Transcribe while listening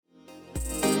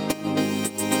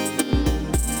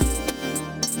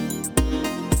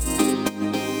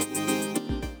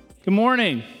Good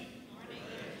morning.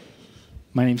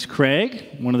 My name's Craig,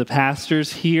 one of the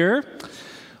pastors here.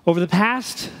 Over the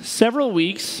past several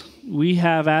weeks, we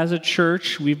have, as a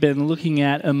church, we've been looking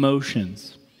at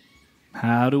emotions.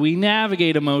 How do we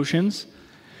navigate emotions?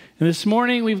 And this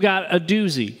morning, we've got a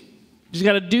doozy. We just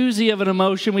got a doozy of an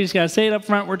emotion. We just got to say it up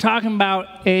front. We're talking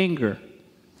about anger.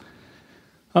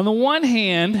 On the one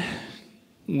hand,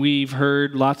 we've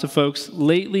heard lots of folks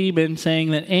lately been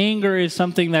saying that anger is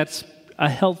something that's a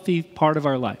healthy part of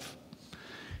our life.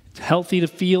 It's healthy to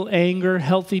feel anger.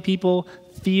 Healthy people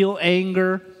feel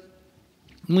anger.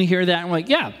 And we hear that and we're like,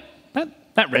 yeah,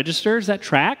 that registers, that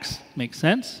tracks, makes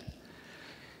sense.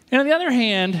 And on the other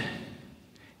hand,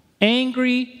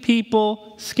 angry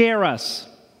people scare us.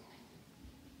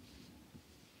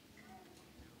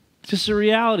 It's just a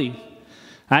reality.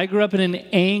 I grew up in an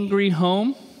angry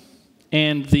home,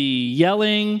 and the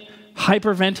yelling,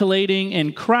 hyperventilating,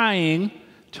 and crying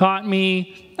taught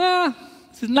me,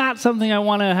 this is not something I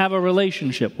want to have a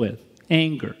relationship with,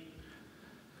 anger.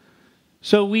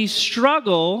 So we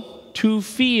struggle to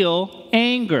feel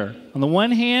anger. On the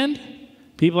one hand,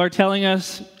 people are telling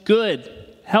us good,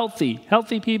 healthy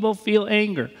people feel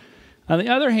anger. On the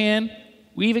other hand,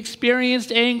 we've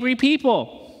experienced angry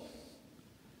people.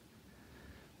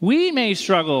 We may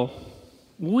struggle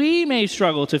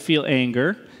to feel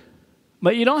anger,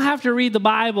 but you don't have to read the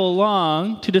Bible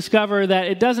long to discover that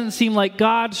it doesn't seem like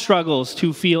God struggles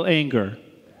to feel anger.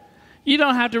 You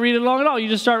don't have to read it long at all. You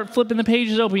just start flipping the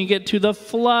pages open. You get to the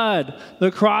flood,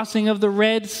 the crossing of the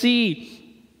Red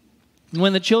Sea.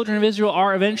 When the children of Israel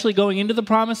are eventually going into the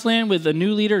promised land with the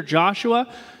new leader, Joshua,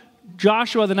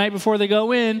 the night before they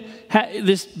go in,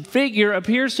 this figure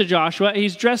appears to Joshua.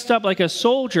 He's dressed up like a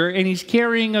soldier, and he's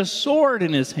carrying a sword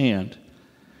in his hand.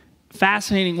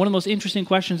 Fascinating. One of the most interesting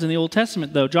questions in the Old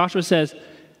Testament, though. Joshua says,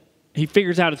 he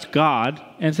figures out it's God,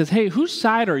 and says, hey, whose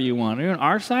side are you on? Are you on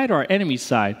our side or our enemy's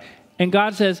side? And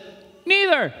God says,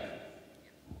 neither.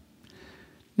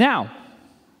 Now,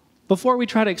 before we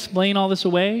try to explain all this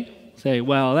away, say,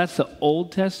 well, that's the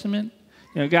Old Testament.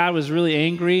 You know, God was really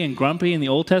angry and grumpy in the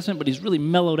Old Testament, but he's really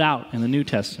mellowed out in the New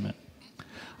Testament.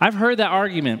 I've heard that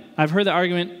argument.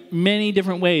 Many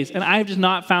different ways, and I've just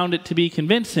not found it to be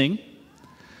convincing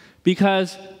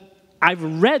because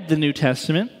I've read the New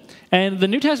Testament, and the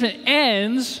New Testament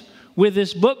ends with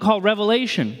this book called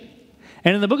Revelation.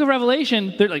 And in the book of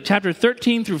Revelation, like chapter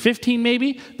 13 through 15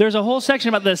 maybe, there's a whole section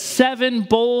about the 7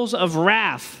 bowls of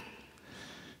wrath.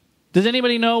 Does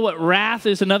anybody know what wrath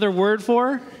is another word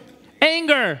for?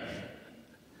 Anger.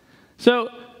 So,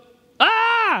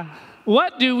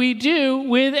 what do we do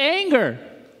with anger?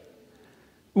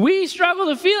 We struggle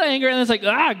to feel anger, and it's like,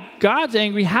 God's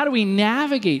angry. How do we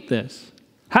navigate this?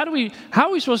 How are we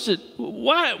supposed to,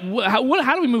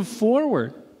 how do we move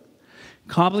forward?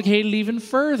 Complicated even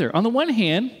further. On the one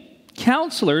hand,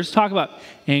 counselors talk about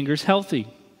anger's healthy.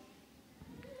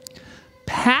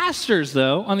 Pastors,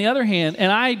 though, on the other hand,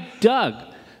 and I dug,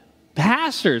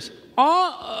 pastors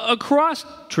all across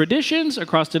traditions,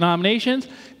 across denominations,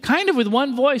 kind of with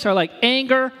one voice are like,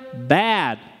 anger,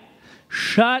 bad.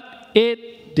 Shut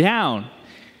it down.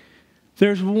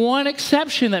 There's one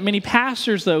exception that many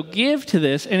pastors, though, give to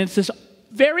this, and it's this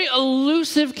very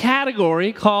elusive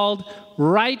category called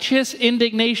righteous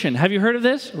indignation. Have you heard of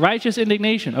this? Righteous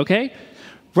indignation, okay?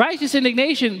 Righteous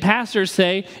indignation, pastors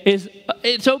say, is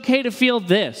it's okay to feel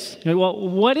this. Well,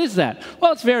 what is that?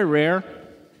 Well, it's very rare.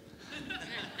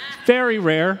 Very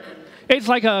rare. It's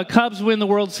like a Cubs win the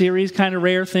World Series kind of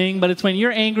rare thing, but it's when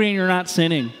you're angry and you're not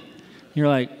sinning. You're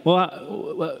like,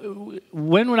 well,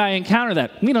 when would I encounter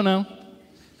that? We don't know.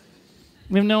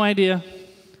 We have no idea.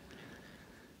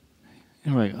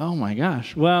 And we're like, oh my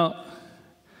gosh. Well,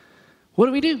 what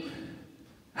do we do?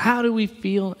 How do we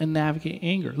feel and navigate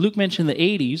anger? Luke mentioned the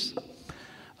 80s.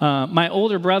 My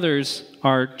older brothers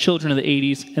are children of the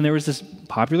 80s, and there was this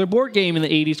popular board game in the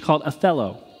 80s called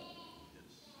Othello,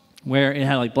 where it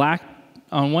had like black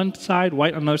on one side,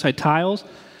 white on the other side tiles,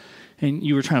 and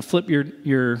you were trying to flip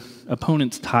your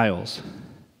opponent's tiles.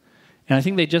 And I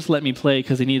think they just let me play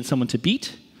because they needed someone to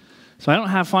beat. So I don't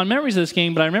have fond memories of this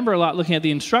game, but I remember a lot looking at the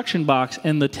instruction box,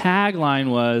 and the tagline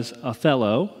was,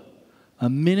 Othello, a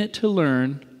minute to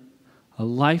learn, a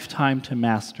lifetime to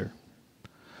master.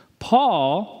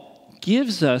 Paul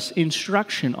gives us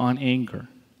instruction on anger.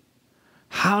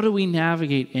 How do we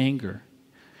navigate anger?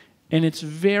 And it's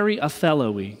very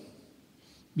Othello-y.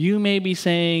 You may be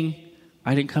saying,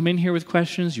 I didn't come in here with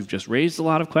questions. You've just raised a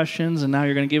lot of questions, and now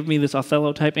you're going to give me this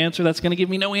Othello-type answer that's going to give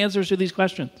me no answers to these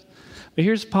questions. But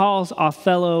here's Paul's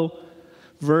Othello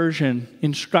version,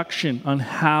 instruction on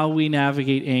how we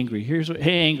navigate anger. Here's what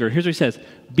he says.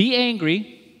 Be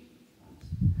angry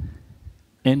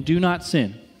and do not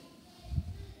sin.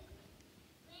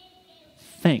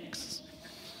 Thanks.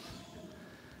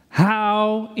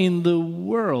 How in the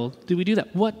world do we do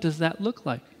that? What does that look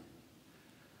like?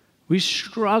 We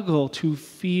struggle to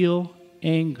feel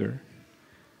anger.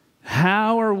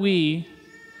 How are we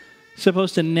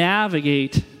supposed to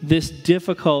navigate this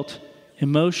difficult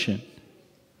emotion?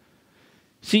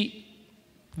 See,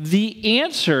 the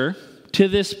answer to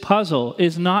this puzzle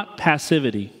is not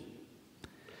passivity.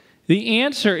 The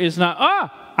answer is not,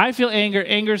 I feel anger.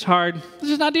 Anger's hard. Let's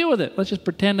just not deal with it. Let's just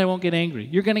pretend I won't get angry.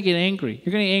 You're going to get angry.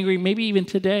 You're going to get angry maybe even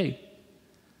today.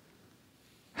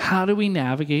 How do we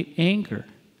navigate anger?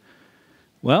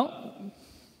 Well,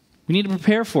 we need to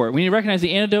prepare for it. We need to recognize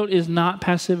the antidote is not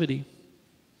passivity.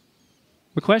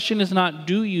 The question is not,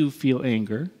 do you feel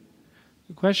anger?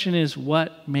 The question is,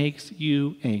 what makes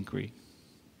you angry?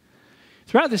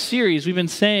 Throughout this series, we've been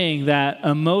saying that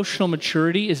emotional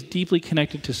maturity is deeply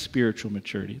connected to spiritual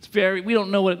maturity. We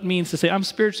don't know what it means to say, I'm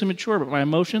spiritually mature, but my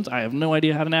emotions, I have no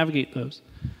idea how to navigate those.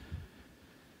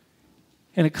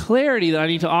 And a clarity that I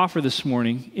need to offer this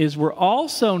morning is we're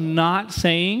also not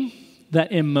saying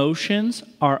that emotions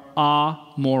are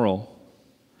amoral.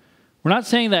 We're not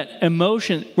saying that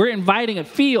we're inviting it.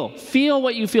 Feel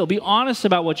what you feel. Be honest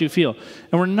about what you feel.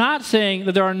 And we're not saying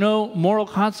that there are no moral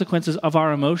consequences of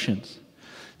our emotions.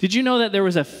 Did you know that there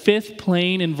was a fifth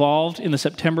plane involved in the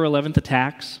September 11th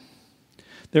attacks?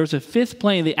 There was a fifth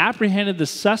plane. They apprehended the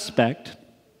suspect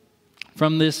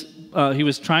from this. He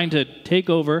was trying to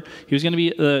take over. He was going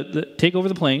to take over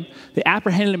the plane. They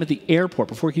apprehended him at the airport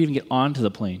before he could even get onto the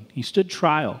plane. He stood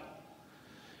trial.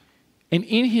 And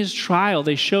in his trial,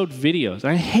 they showed videos.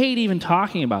 I hate even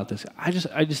talking about this.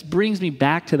 It just brings me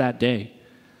back to that day.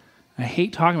 I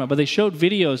hate talking about it, but they showed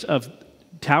videos of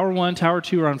Tower 1, Tower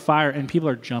 2 are on fire, and people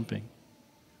are jumping.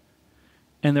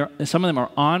 And some of them are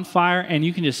on fire, and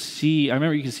you can just see, I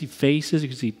remember you can see faces, you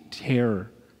can see terror.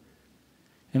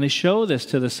 And they show this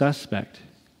to the suspect,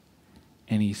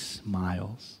 and he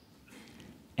smiles,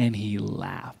 and he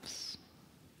laughs.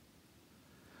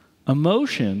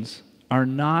 Emotions are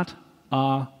not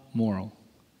amoral.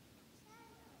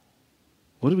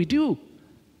 What do we do?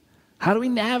 How do we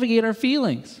navigate our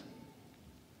feelings?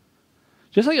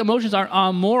 Just like emotions are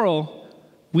amoral,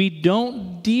 we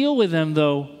don't deal with them,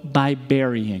 though, by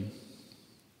burying.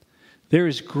 There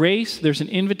is grace, there's an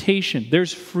invitation,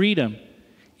 there's freedom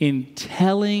in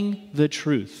telling the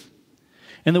truth.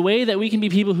 And the way that we can be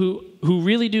people who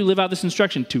really do live out this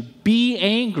instruction, to be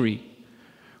angry.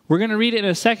 We're going to read it in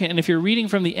a second, and if you're reading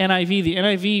from the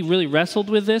NIV really wrestled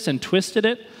with this and twisted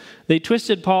it. They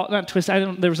twisted Paul, not twist,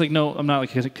 there was like, no, I'm not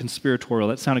like a conspiratorial,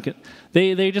 that sounded good.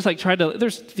 They just like tried to,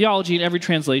 there's theology in every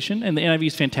translation, and the NIV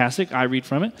is fantastic, I read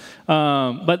from it.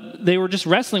 But they were just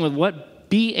wrestling with what,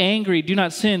 be angry, do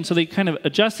not sin, so they kind of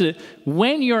adjusted it.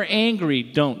 When you're angry,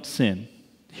 don't sin.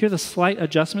 Hear the slight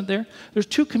adjustment there? There's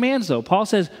two commands though. Paul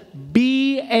says,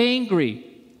 be angry,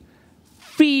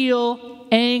 feel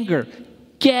anger,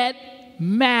 get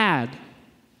mad.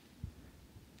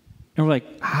 And we're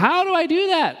like, how do I do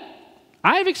that?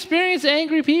 I've experienced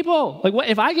angry people. Like, what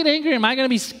if I get angry, am I going to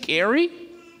be scary?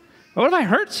 Or what if I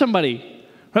hurt somebody?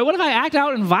 Right? What if I act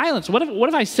out in violence? What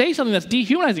if I say something that's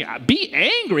dehumanizing? Be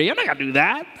angry. I'm not going to do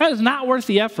that. That is not worth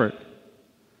the effort.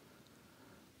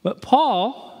 But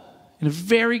Paul, in a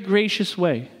very gracious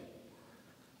way,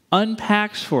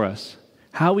 unpacks for us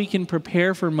how we can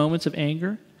prepare for moments of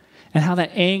anger and how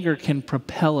that anger can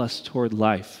propel us toward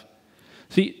life.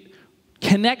 See,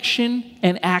 connection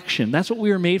and action. That's what we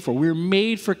were made for. We were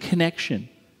made for connection.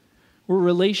 We're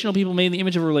relational people made in the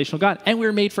image of a relational God. And we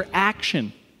were made for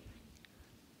action.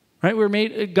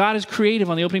 Right? God is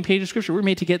creative on the opening page of Scripture. We're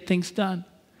made to get things done.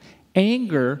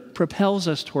 Anger propels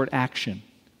us toward action.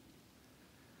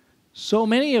 So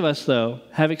many of us, though,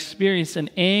 have experienced an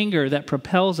anger that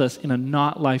propels us in a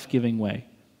not life-giving way.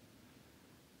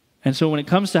 And so when it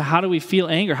comes to how do we feel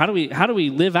anger, how do we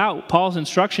live out Paul's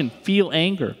instruction, feel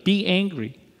anger, be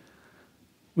angry,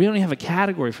 we don't even have a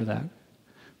category for that.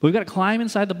 But we've got to climb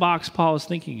inside the box Paul is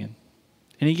thinking in.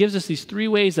 And he gives us these three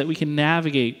ways that we can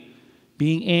navigate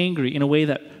being angry in a way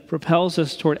that propels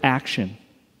us toward action.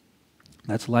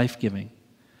 That's life-giving.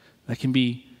 That can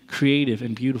be creative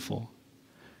and beautiful.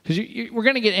 Because we're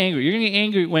going to get angry. You're going to get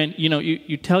angry when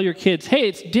you tell your kids, hey,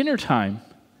 it's dinner time.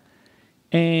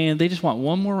 And they just want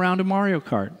one more round of Mario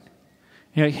Kart. And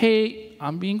you're like, hey,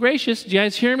 I'm being gracious. Do you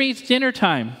guys hear me? It's dinner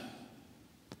time.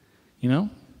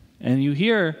 And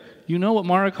you know what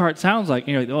Mario Kart sounds like.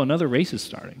 And you're like, oh, another race is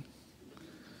starting.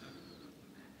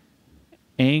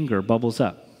 Anger bubbles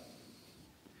up.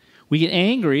 We get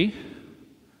angry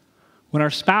when our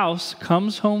spouse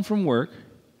comes home from work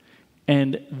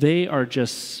and they are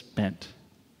just spent.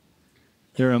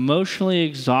 They're emotionally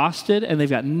exhausted, and they've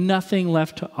got nothing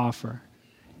left to offer.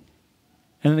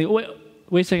 And then they go,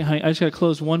 wait a second, honey, I just got to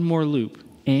close one more loop.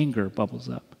 Anger bubbles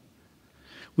up.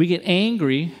 We get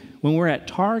angry when we're at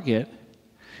Target,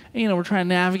 and, we're trying to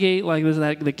navigate like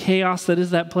the chaos that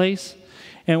is that place.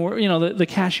 And we're, the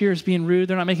cashier is being rude.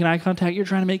 They're not making eye contact. You're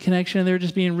trying to make connection, and they're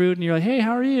just being rude. And you're like, hey,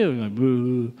 how are you? You're like,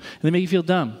 boo. And they make you feel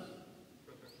dumb,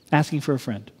 asking for a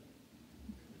friend.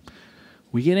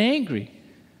 We get angry.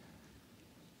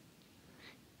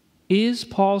 Is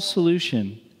Paul's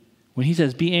solution, when he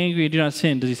says, be angry and do not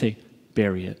sin, does he say,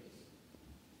 bury it?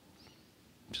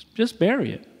 Just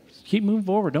bury it. Just keep moving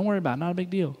forward. Don't worry about it. Not a big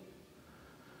deal.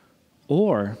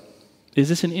 Or is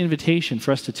this an invitation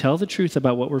for us to tell the truth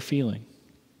about what we're feeling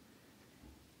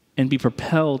and be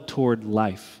propelled toward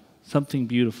life, something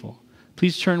beautiful?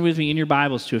 Please turn with me in your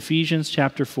Bibles to Ephesians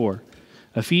chapter 4.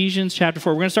 Ephesians chapter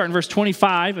 4. We're going to start in verse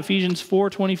 25, Ephesians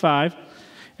 4:25,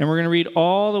 and we're going to read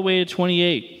all the way to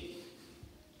 28.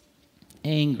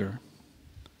 Anger.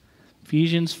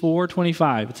 Ephesians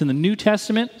 4:25. It's in the New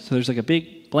Testament, so there's like a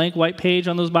big blank white page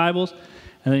on those Bibles,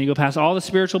 and then you go past all the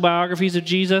spiritual biographies of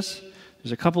Jesus.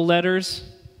 There's a couple letters,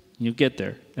 and you'll get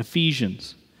there.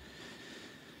 Ephesians.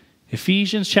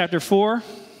 Ephesians chapter 4,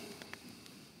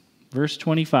 verse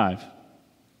 25.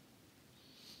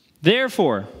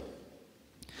 Therefore,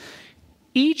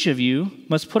 each of you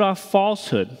must put off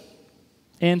falsehood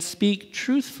and speak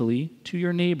truthfully to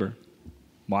your neighbor.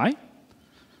 Why?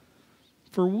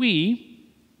 For we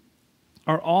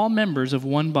are all members of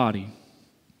one body.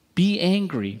 Be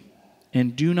angry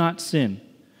and do not sin.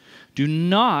 Do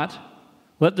not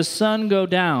let the sun go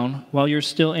down while you're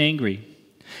still angry.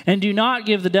 And do not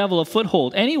give the devil a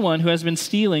foothold. Anyone who has been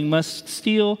stealing must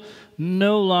steal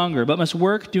no longer, but must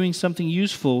work doing something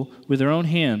useful with their own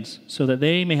hands, so that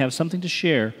they may have something to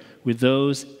share with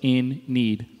those in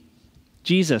need.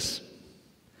 Jesus,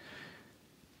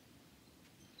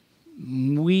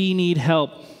 we need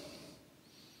help.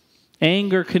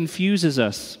 Anger confuses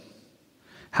us.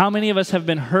 How many of us have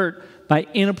been hurt by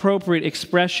inappropriate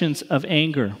expressions of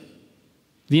anger?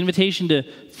 The invitation to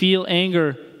feel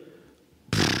anger,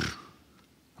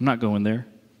 I'm not going there.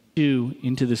 You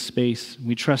into this space.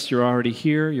 We trust you're already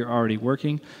here, you're already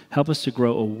working. Help us to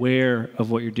grow aware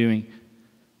of what you're doing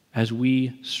as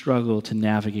we struggle to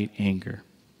navigate anger.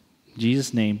 In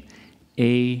Jesus' name,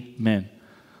 amen.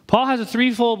 Paul has a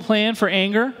threefold plan for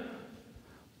anger.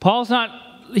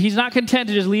 He's not content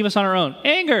to just leave us on our own.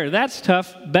 Anger, that's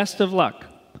tough. Best of luck.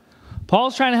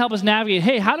 Paul's trying to help us navigate,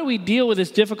 hey, how do we deal with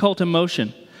this difficult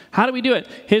emotion? How do we do it?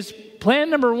 His plan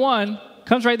number 1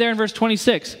 comes right there in verse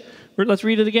 26. Let's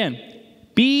read it again.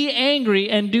 Be angry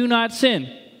and do not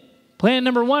sin. Plan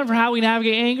number 1 for how we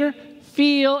navigate anger,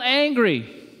 feel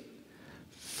angry.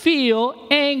 Feel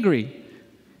angry.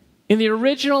 In the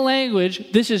original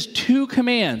language, this is 2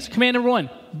 commands. Command number 1,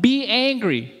 be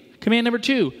angry. Command number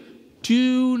 2,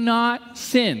 do not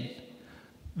sin.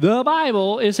 The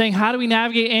Bible is saying, how do we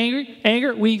navigate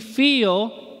anger? We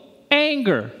feel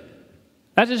anger.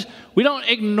 We don't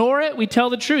ignore it, we tell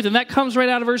the truth. And that comes right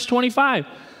out of verse 25.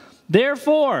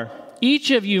 Therefore,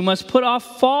 each of you must put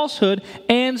off falsehood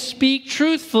and speak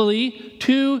truthfully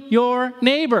to your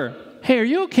neighbor. Hey, are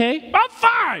you okay? I'm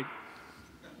fine.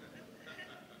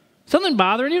 Something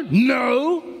bothering you?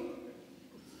 No.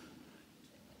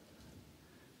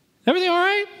 Everything all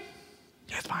right?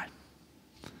 Yeah, it's fine.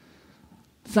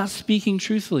 It's not speaking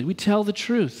truthfully. We tell the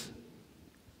truth.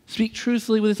 Speak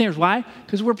truthfully with his neighbors. Why?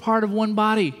 Because we're part of one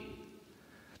body.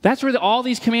 That's where all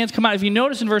these commands come out. If you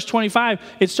notice in verse 25,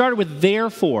 it started with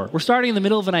therefore. We're starting in the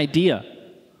middle of an idea.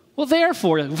 Well,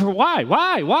 therefore, why?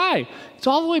 Why? It's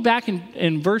all the way back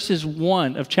in verses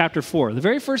 1 of chapter 4. The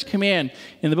very first command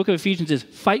in the book of Ephesians is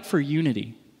fight for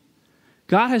unity.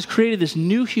 God has created this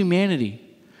new humanity.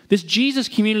 This Jesus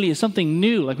community is something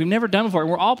new, like we've never done before, and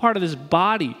we're all part of this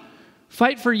body.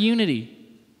 Fight for unity.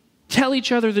 Tell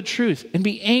each other the truth and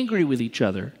be angry with each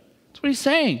other. That's what he's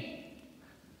saying.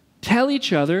 Tell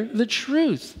each other the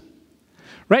truth.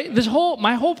 Right?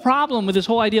 My whole problem with this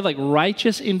whole idea of like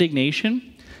righteous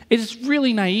indignation is it's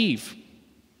really naive.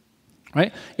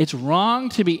 Right? It's wrong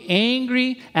to be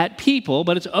angry at people,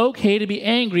 but it's okay to be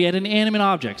angry at inanimate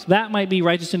objects. That might be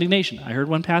righteous indignation. I heard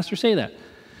one pastor say that.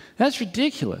 That's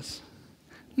ridiculous.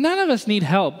 None of us need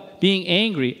help being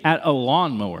angry at a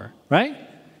lawnmower, right?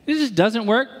 It just doesn't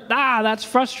work. That's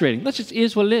frustrating. That just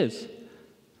is what it is.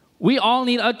 We all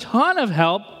need a ton of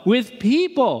help with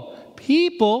people.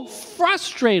 People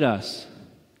frustrate us.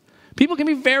 People can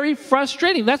be very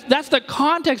frustrating. That's the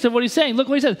context of what he's saying. Look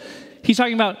what he says. He's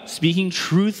talking about speaking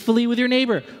truthfully with your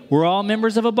neighbor. We're all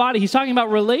members of a body. He's talking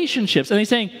about relationships. And he's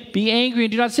saying, be angry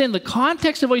and do not sin. The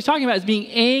context of what he's talking about is being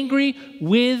angry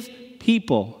with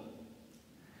people.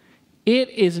 It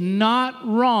is not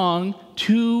wrong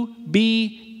to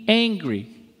be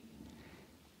angry.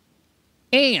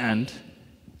 And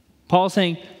Paul's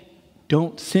saying,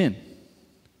 don't sin.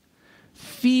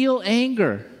 Feel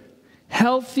anger.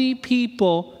 Healthy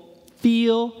people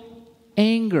feel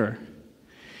anger.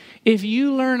 If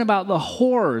you learn about the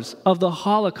horrors of the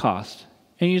Holocaust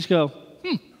and you just go,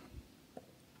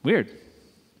 weird.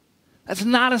 That's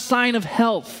not a sign of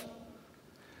health.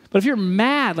 But if you're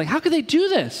mad, like, how could they do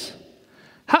this?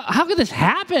 How could this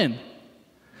happen?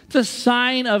 It's a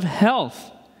sign of health.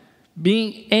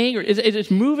 Being angry, it's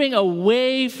moving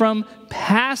away from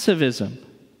passivism.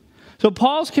 So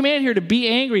Paul's command here to be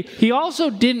angry, he also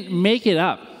didn't make it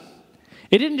up.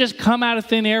 It didn't just come out of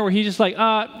thin air where he's just like,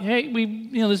 hey,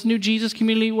 this new Jesus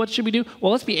community, what should we do?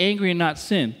 Well, let's be angry and not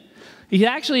sin. He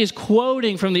actually is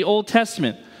quoting from the Old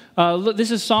Testament. Look,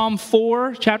 this is Psalm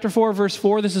 4, chapter 4, verse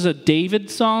 4. This is a David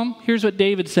psalm. Here's what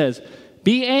David says.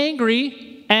 Be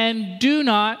angry and do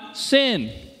not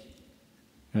sin.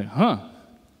 Like,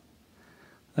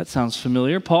 that sounds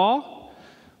familiar. Paul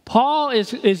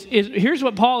is here's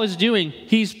what Paul is doing.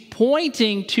 He's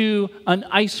pointing to an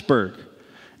iceberg.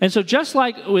 And so just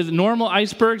like with normal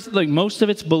icebergs, like most of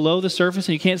it's below the surface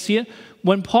and you can't see it,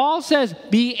 when Paul says,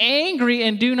 be angry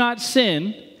and do not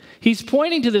sin, he's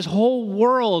pointing to this whole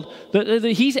world that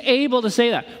he's able to say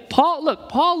that.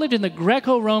 Paul lived in the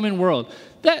Greco-Roman world.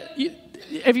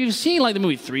 If you've seen like the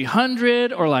movie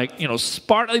 300 or like,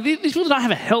 Sparta, these people do not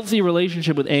have a healthy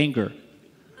relationship with anger.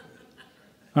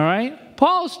 All right?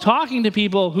 Paul's talking to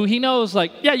people who he knows,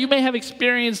 like, yeah, you may have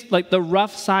experienced like the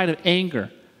rough side of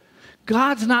anger.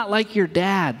 God's not like your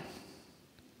dad.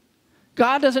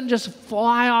 God doesn't just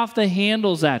fly off the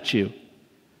handles at you.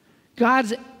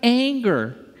 God's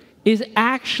anger is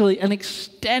actually an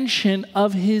extension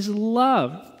of his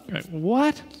love.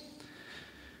 What?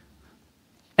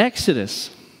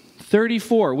 Exodus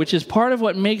 34, which is part of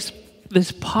what makes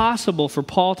this possible for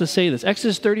Paul to say this.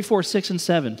 Exodus 34, 6 and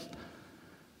 7.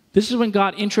 This is when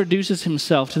God introduces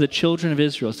himself to the children of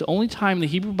Israel. It's the only time in the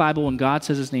Hebrew Bible when God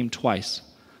says his name twice.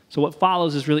 So what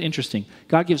follows is really interesting.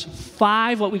 God gives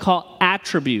 5 what we call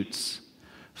attributes,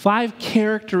 5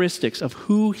 characteristics of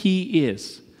who he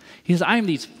is. He says, I am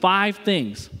these 5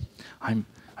 things. I'm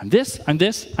this, I'm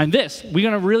this, I'm this. We're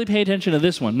going to really pay attention to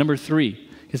this one, number 3.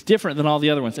 It's different than all the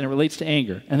other ones, and it relates to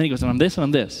anger. And then he goes, and I'm this, and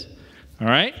I'm this. All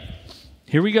right?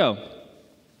 Here we go.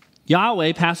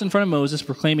 Yahweh passed in front of Moses,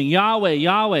 proclaiming, Yahweh,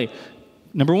 Yahweh.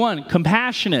 Number 1,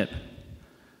 compassionate.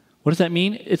 What does that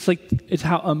mean? It's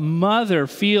how a mother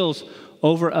feels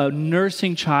over a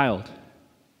nursing child.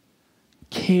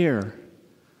 Care.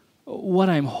 What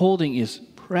I'm holding is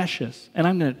precious, and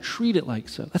I'm going to treat it like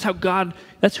so.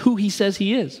 That's who he says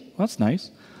he is. Well, that's nice.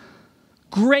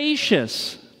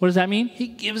 Gracious. What does that mean? He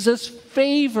gives us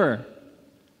favor.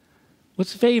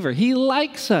 What's favor? He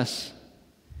likes us.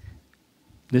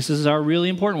 This is our really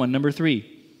important one, number 3.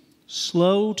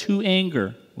 Slow to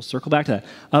anger. We'll circle back to that.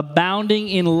 Abounding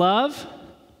in love.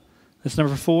 That's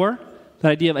number 4.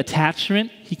 That idea of attachment.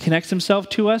 He connects himself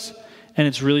to us, and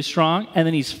it's really strong. And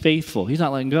then he's faithful. He's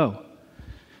not letting go.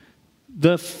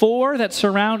 The 4 that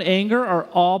surround anger are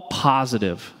all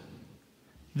positive.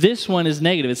 This one is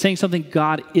negative. It's saying something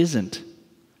God isn't.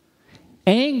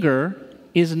 Anger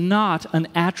is not an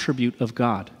attribute of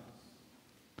God.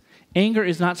 Anger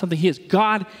is not something he is.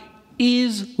 God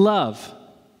is love.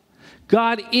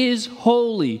 God is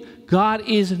holy. God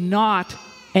is not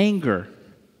anger.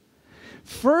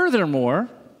 Furthermore,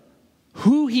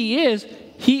 who he is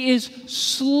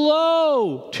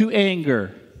slow to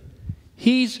anger.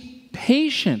 He's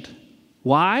patient.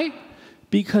 Why?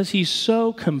 Because he's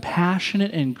so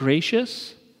compassionate and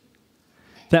gracious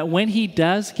that when he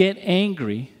does get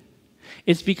angry,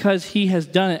 it's because he has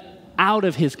done it out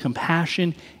of his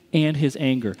compassion and his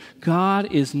anger.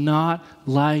 God is not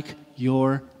like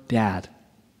your dad.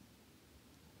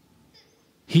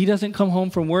 He doesn't come home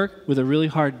from work with a really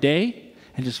hard day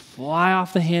and just fly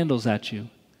off the handles at you.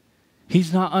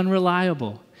 He's not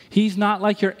unreliable. He's not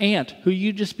like your aunt who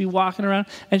you'd just be walking around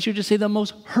and she would just say the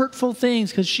most hurtful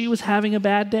things because she was having a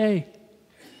bad day.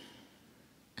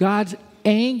 God's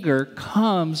anger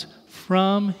comes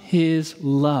from his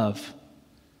love.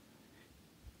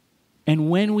 And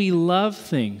when we love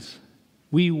things,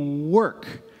 we work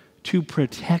to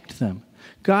protect them.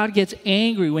 God gets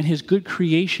angry when his good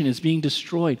creation is being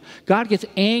destroyed. God gets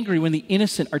angry when the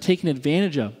innocent are taken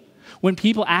advantage of. When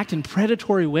people act in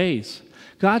predatory ways.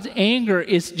 God's anger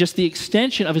is just the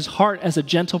extension of his heart as a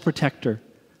gentle protector.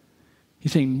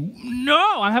 He's saying,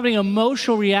 no, I'm having an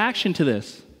emotional reaction to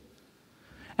this.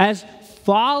 As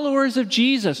followers of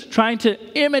Jesus, trying to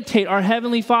imitate our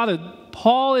Heavenly Father,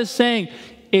 Paul is saying,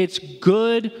 it's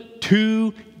good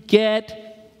to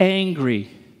get angry.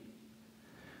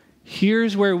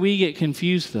 Here's where we get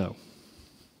confused, though.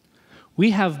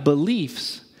 We have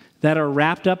beliefs that are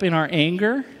wrapped up in our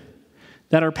anger,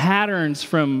 that are patterns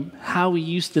from how we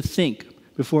used to think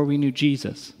before we knew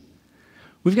Jesus.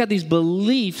 We've got these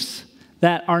beliefs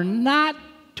that are not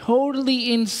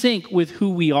totally in sync with who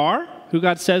we are, who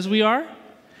God says we are,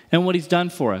 and what he's done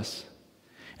for us.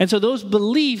 And so those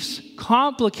beliefs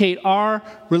complicate our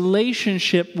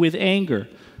relationship with anger.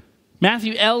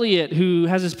 Matthew Elliott, who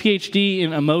has his PhD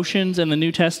in emotions and the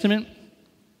New Testament,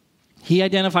 he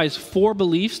identifies 4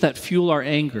 beliefs that fuel our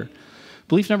anger.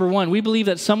 Belief number 1, we believe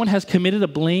that someone has committed a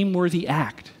blameworthy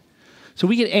act. So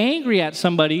we get angry at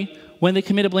somebody when they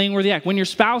commit a blameworthy act. When your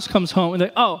spouse comes home and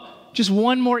they're, oh, just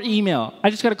one more email. I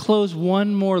just got to close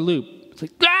one more loop. It's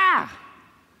like, ah!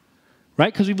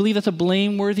 Right? Because we believe that's a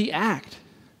blameworthy act.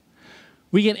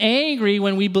 We get angry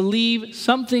when we believe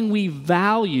something we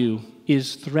value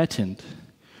is threatened.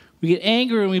 We get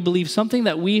angry when we believe something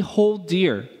that we hold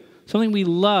dear, something we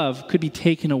love, could be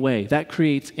taken away. That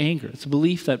creates anger. It's a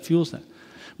belief that fuels that.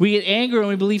 We get angry when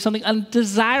we believe something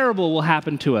undesirable will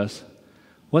happen to us.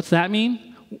 What's that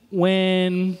mean?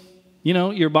 When,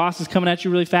 your boss is coming at you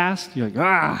really fast, you're like,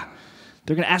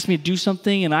 they're going to ask me to do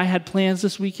something, and I had plans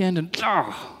this weekend, and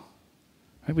right?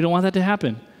 We don't want that to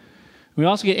happen. We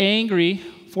also get angry,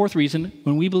 4th reason,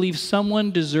 when we believe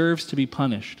someone deserves to be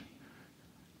punished.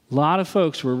 A lot of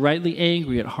folks were rightly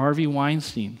angry at Harvey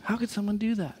Weinstein. How could someone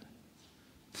do that?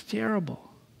 It's terrible.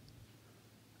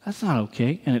 That's not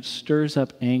okay, and it stirs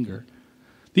up anger.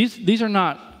 These are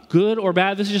not good or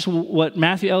bad. This is just what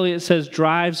Matthew Elliott says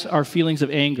drives our feelings of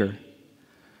anger.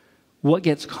 What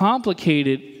gets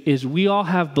complicated is we all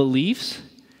have beliefs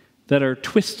that are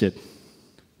twisted.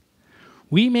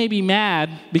 We may be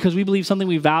mad because we believe something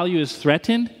we value is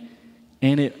threatened,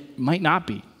 and it might not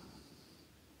be.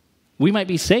 We might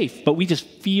be safe, but we just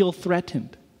feel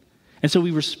threatened. And so we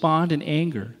respond in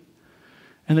anger.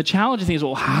 And the challenging thing is,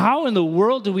 well, how in the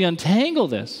world do we untangle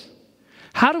this?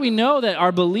 How do we know that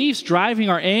our beliefs driving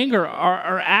our anger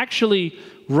are actually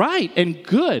right and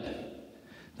good?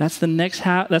 That's the next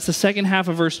half. That's the second half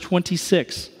of verse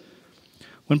 26.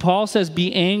 When Paul says,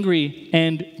 be angry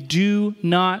and do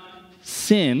not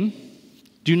sin,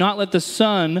 do not let the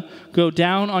sun go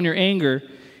down on your anger,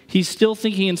 he's still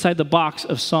thinking inside the box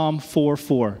of Psalm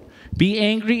 4:4. Be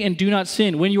angry and do not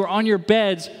sin. When you are on your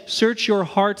beds, search your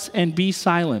hearts and be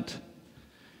silent.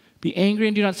 Be angry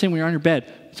and do not sin when you're on your bed.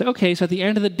 So, okay, so at the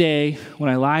end of the day, when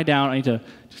I lie down, I need to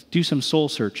just do some soul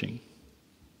searching.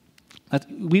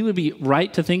 We would be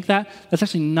right to think that. That's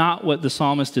actually not what the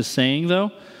psalmist is saying,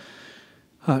 though.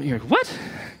 You're like, what?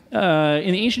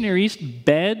 In the ancient Near East,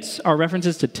 beds are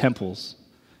references to temples.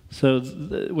 So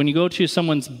when you go to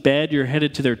someone's bed, you're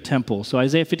headed to their temple. So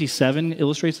Isaiah 57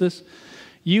 illustrates this.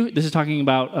 This is talking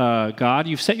about God.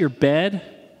 You've set your bed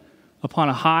upon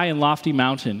a high and lofty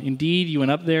mountain. Indeed, you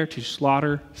went up there to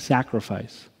slaughter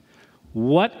sacrifice.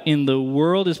 What in the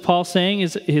world is Paul saying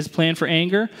is his plan for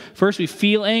anger? First, we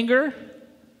feel anger.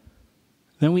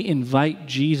 Then we invite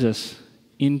Jesus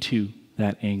into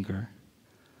that anger.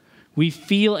 We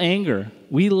feel anger.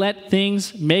 We let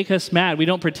things make us mad. We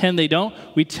don't pretend they don't.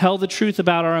 We tell the truth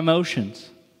about our emotions.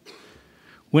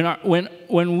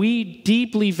 When we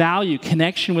deeply value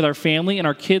connection with our family and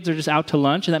our kids are just out to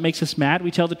lunch and that makes us mad, we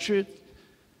tell the truth.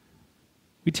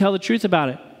 We tell the truth about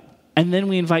it. And then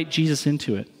we invite Jesus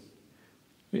into it.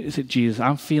 We say, Jesus,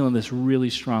 I'm feeling this really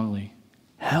strongly.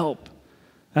 Help.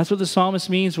 That's what the psalmist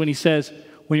means when he says,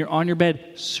 when you're on your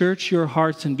bed, search your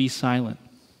hearts and be silent.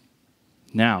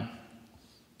 Now,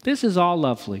 this is all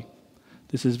lovely.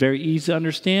 This is very easy to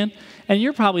understand. And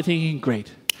you're probably thinking, great.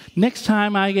 Next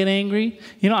time I get angry,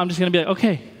 I'm just going to be like,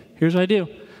 okay, here's what I do.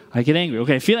 I get angry.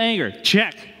 Okay, feel anger.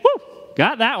 Check. Woo!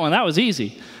 Got that one. That was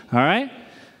easy. All right?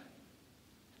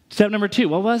 Step number 2.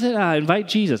 What was it? Invite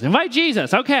Jesus. Invite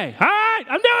Jesus. Okay. All right.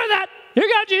 I'm doing that. Here you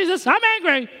go, Jesus. I'm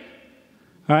angry.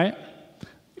 All right?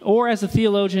 Or as the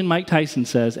theologian Mike Tyson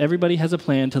says, everybody has a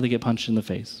plan until they get punched in the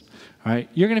face. All right?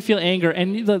 You're going to feel anger.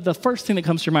 And the first thing that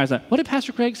comes to your mind is, what did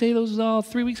Pastor Craig say those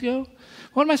 3 weeks ago?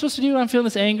 What am I supposed to do when I'm feeling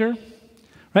this anger?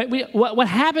 Right? What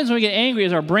happens when we get angry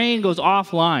is our brain goes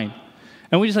offline.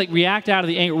 And we just react out of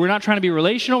the anger. We're not trying to be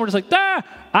relational. We're just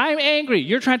I'm angry.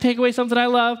 You're trying to take away something I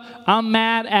love. I'm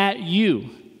mad at you.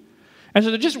 And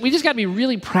so we just got to be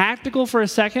really practical for a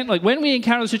second. When we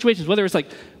encounter those situations, whether it's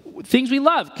Things we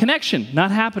love, connection,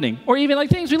 not happening. Or even like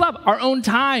things we love, our own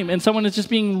time, and someone is just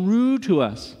being rude to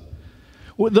us.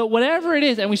 Whatever it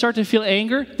is, and we start to feel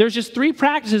anger, there's just 3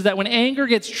 practices that when anger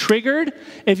gets triggered,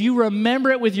 if you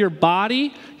remember it with your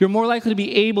body, you're more likely to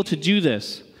be able to do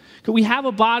this. Because we have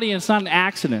a body and it's not an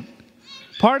accident.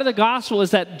 Part of the gospel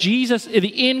is that Jesus,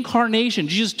 the incarnation,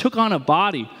 Jesus took on a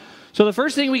body. So the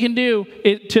first thing we can do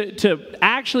to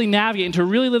actually navigate and to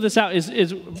really live this out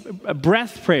is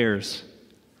breath prayers.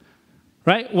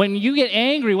 Right? When you get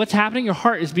angry, what's happening? Your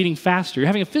heart is beating faster. You're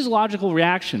having a physiological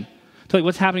reaction to like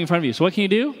what's happening in front of you. So what can you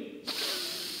do?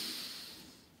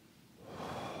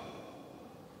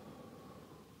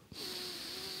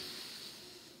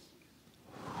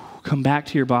 Come back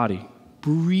to your body.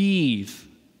 Breathe.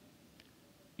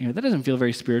 That doesn't feel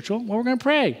very spiritual. Well, we're going to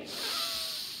pray.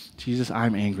 Jesus,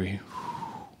 I'm angry.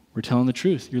 We're telling the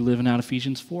truth. You're living out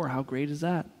Ephesians 4. How great is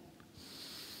that?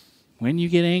 When you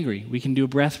get angry, we can do a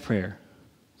breath prayer.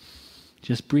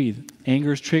 Just breathe.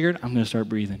 Anger is triggered. I'm going to start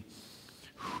breathing.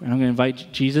 And I'm going to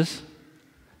invite Jesus.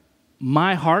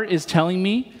 My heart is telling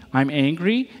me I'm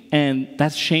angry, and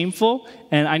that's shameful,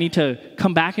 and I need to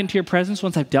come back into your presence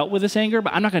once I've dealt with this anger,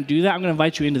 but I'm not going to do that. I'm going to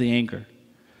invite you into the anger.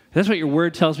 That's what your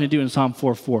word tells me to do in Psalm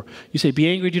 4:4. You say, be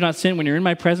angry, do not sin. When you're in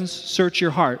my presence, search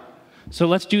your heart. So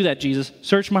let's do that, Jesus.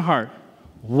 Search my heart.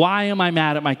 Why am I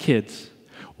mad at my kids?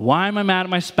 Why am I mad at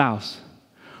my spouse?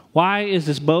 Why is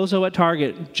this bozo at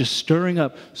Target just stirring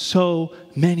up so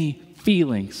many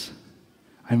feelings?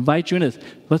 I invite you into this.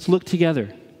 Let's look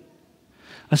together.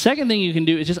 A second thing you can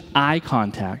do is just eye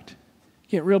contact.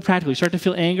 Get real practical. You start to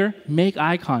feel anger, make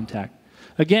eye contact.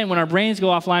 Again, when our brains go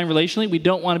offline relationally, we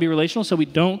don't want to be relational, so we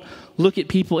don't look at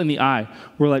people in the eye.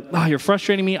 We're like, oh, you're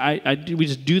frustrating me. We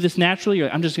just do this naturally.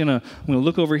 I'm going to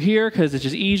look over here because it's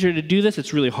just easier to do this.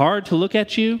 It's really hard to look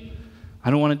at you. I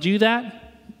don't want to do that.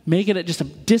 Make it just a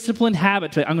disciplined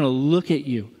habit. I'm going to look at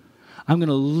you. I'm going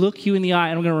to look you in the eye,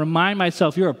 and I'm going to remind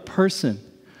myself you're a person.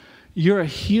 You're a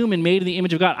human made in the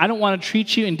image of God. I don't want to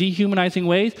treat you in dehumanizing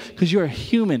ways because you're a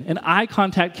human, and eye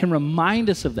contact can remind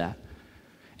us of that.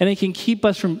 And it can keep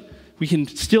us from, we can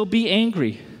still be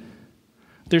angry.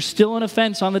 There's still an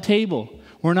offense on the table.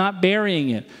 We're not burying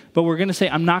it, but we're going to say,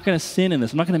 I'm not going to sin in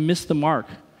this. I'm not going to miss the mark.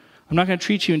 I'm not going to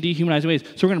treat you in dehumanizing ways.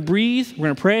 So we're going to breathe, we're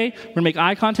going to pray, we're going to make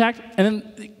eye contact, and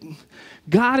then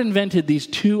God invented these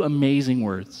 2 amazing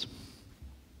words.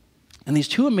 And these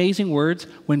 2 amazing words,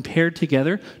 when paired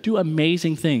together, do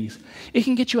amazing things. It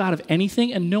can get you out of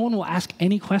anything, and no one will ask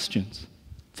any questions.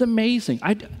 It's amazing.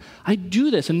 I do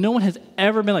this, and no one has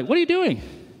ever been like, what are you doing?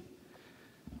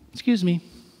 Excuse me.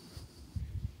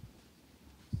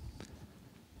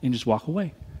 And just walk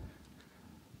away.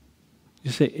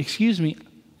 You say, excuse me,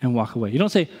 and walk away. You don't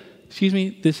say, excuse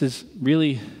me, this is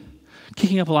really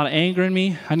kicking up a lot of anger in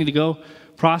me. I need to go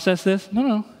process this.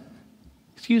 No.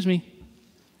 Excuse me.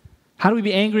 How do we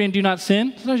be angry and do not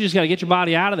sin? Sometimes you just got to get your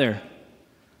body out of there.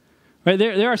 Right?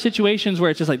 There are situations where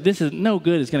it's just like, this is no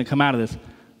good is going to come out of this.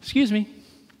 Excuse me.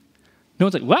 No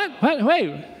one's like, what?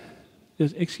 Wait.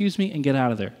 Just, excuse me, and get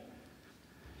out of there.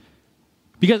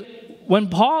 Because when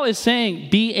Paul is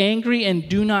saying, be angry and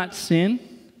do not sin,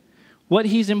 what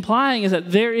he's implying is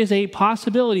that there is a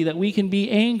possibility that we can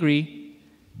be angry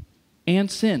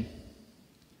and sin.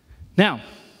 Now,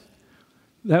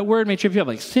 that word may trip you up,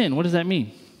 like sin, what does that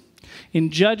mean?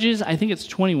 In Judges, I think it's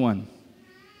 21,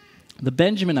 the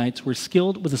Benjaminites were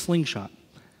skilled with a slingshot.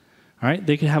 All right,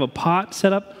 they could have a pot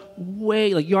set up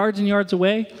way, like yards and yards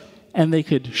away, and they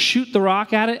could shoot the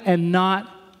rock at it and not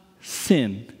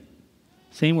sin.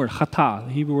 Same word, chata,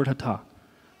 the Hebrew word chata.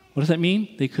 What does that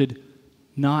mean? They could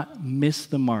not miss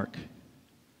the mark.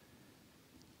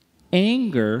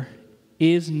 Anger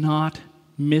is not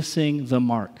missing the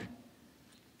mark.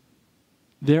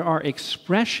 There are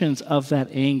expressions of that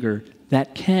anger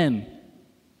that can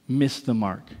miss the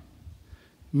mark.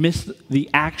 Miss the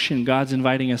action God's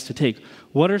inviting us to take.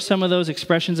 What are some of those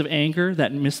expressions of anger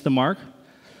that miss the mark?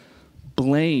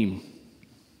 Blame.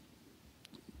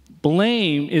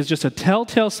 Blame is just a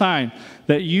telltale sign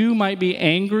that you might be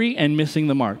angry and missing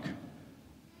the mark.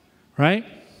 Right?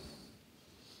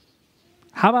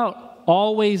 How about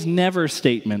always never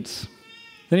statements?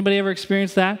 Anybody ever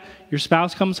experienced that? Your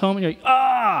spouse comes home and you're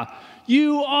like,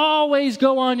 you always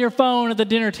go on your phone at the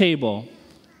dinner table.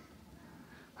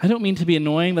 I don't mean to be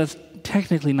annoying, but that's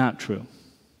technically not true.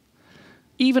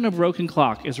 Even a broken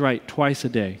clock is right twice a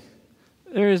day.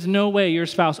 There is no way your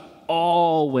spouse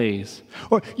always,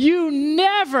 or you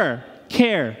never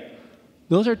care.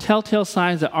 Those are telltale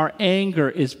signs that our anger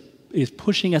is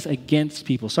pushing us against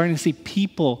people, starting to see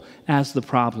people as the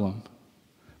problem.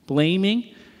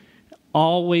 Blaming,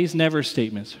 always never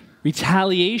statements.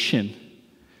 Retaliation.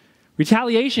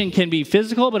 Retaliation can be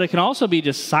physical, but it can also be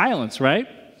just silence, right?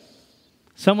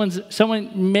 Someone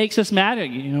makes us mad at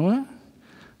you. You know what?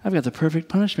 I've got the perfect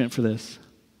punishment for this.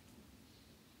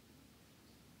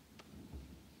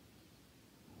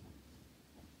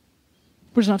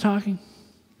 We're just not talking.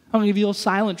 I'm going to give you a little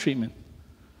silent treatment.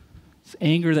 It's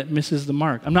anger that misses the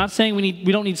mark. I'm not saying we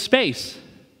don't need space.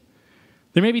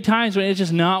 There may be times when it's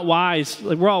just not wise.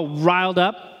 Like we're all riled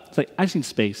up. It's like, I just need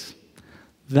space.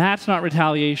 That's not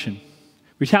retaliation.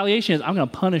 Retaliation is, I'm going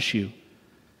to punish you.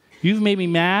 You've made me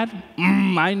mad.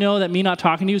 I know that me not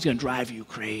talking to you is going to drive you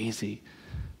crazy.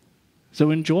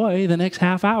 So enjoy the next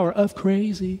half hour of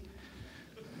crazy.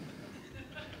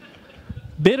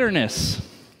 Bitterness.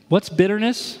 What's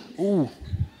bitterness?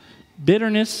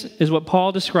 Bitterness is what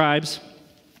Paul describes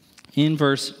in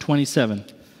verse 27.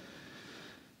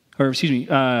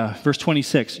 Verse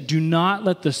 26. Do not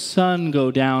let the sun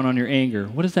go down on your anger.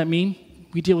 What does that mean?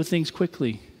 We deal with things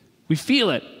quickly. We feel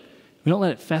it. We don't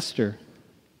let it fester.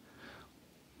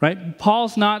 Right?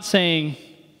 Paul's not saying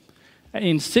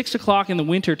in 6 o'clock in the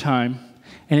wintertime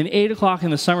and in 8 o'clock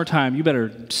in the summertime, you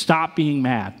better stop being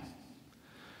mad.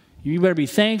 You better be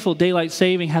thankful daylight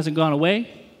saving hasn't gone away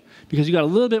because you got a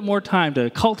little bit more time to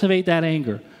cultivate that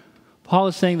anger. Paul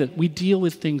is saying that we deal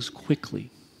with things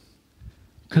quickly.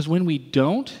 Because when we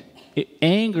don't,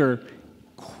 anger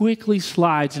quickly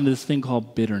slides into this thing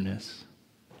called bitterness.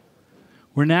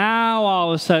 Where now all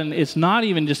of a sudden it's not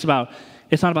about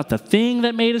the thing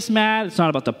that made us mad. It's not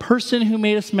about the person who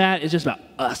made us mad. It's just about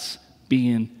us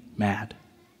being mad.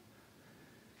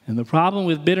 And the problem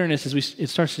with bitterness is it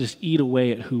starts to just eat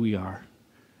away at who we are.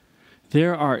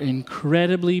 There are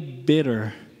incredibly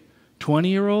bitter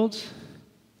 20-year-olds,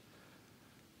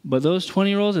 but those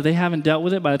 20-year-olds, if they haven't dealt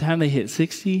with it by the time they hit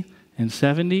 60 and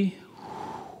 70,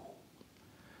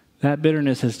 that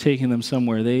bitterness has taken them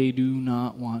somewhere they do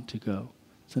not want to go.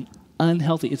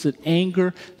 It's an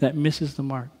anger that misses the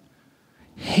mark.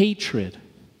 Hatred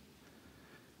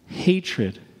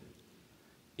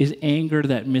is anger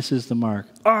that misses the mark.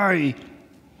 I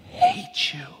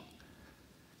hate you.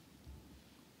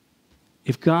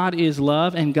 If God is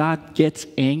love and God gets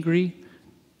angry,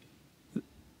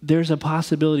 there's a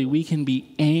possibility we can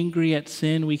be angry at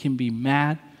sin, we can be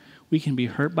mad, we can be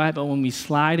hurt by it, but when we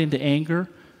slide into anger,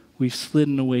 we've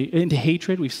slidden away, into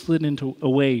hatred, we've slidden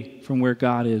away from where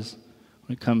God is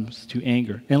when it comes to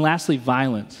anger. And lastly,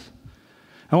 violence.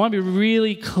 I want to be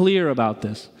really clear about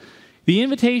this. The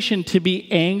invitation to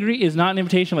be angry is not an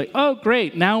invitation like, oh,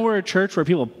 great, now we're a church where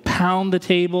people pound the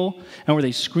table and where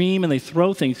they scream and they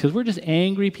throw things because we're just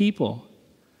angry people.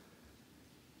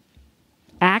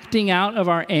 Acting out of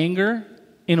our anger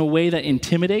in a way that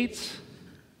intimidates,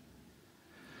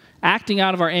 acting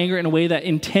out of our anger in a way that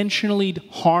intentionally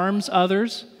harms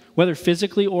others, whether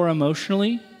physically or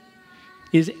emotionally,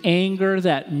 is anger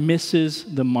that misses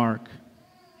the mark.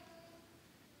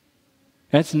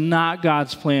 That's not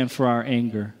God's plan for our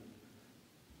anger.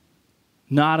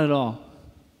 Not at all.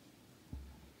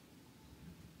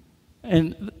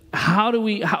 And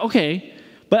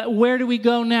but where do we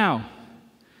go now?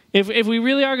 If we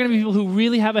really are going to be people who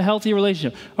really have a healthy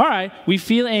relationship, all right, we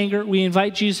feel anger, we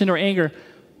invite Jesus into our anger,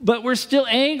 but we're still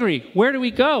angry. Where do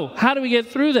we go? How do we get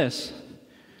through this?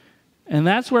 And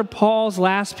that's where Paul's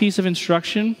last piece of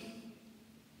instruction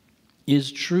is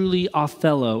truly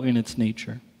Othello in its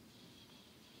nature.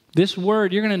 This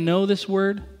word, you're going to know this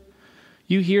word.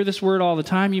 You hear this word all the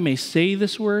time. You may say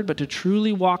this word, but to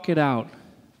truly walk it out,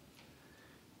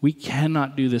 we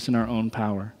cannot do this in our own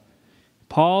power.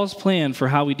 Paul's plan for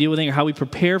how we deal with anger, how we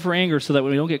prepare for anger so that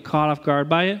we don't get caught off guard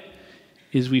by it,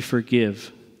 is we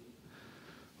forgive.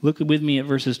 Look with me at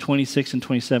verses 26 and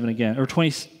 27 again, or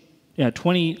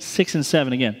 26 and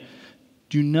 7 again.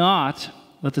 Do not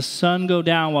let the sun go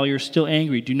down while you're still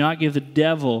angry. Do not give the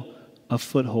devil a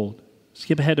foothold.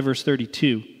 Skip ahead to verse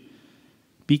 32.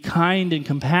 Be kind and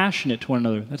compassionate to one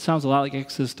another. That sounds a lot like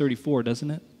Exodus 34, doesn't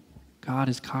it? God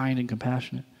is kind and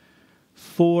compassionate.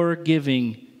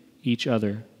 Forgiving each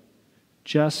other,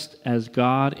 just as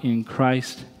God in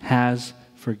Christ has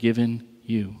forgiven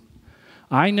you.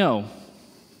 I know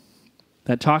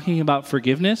that talking about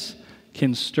forgiveness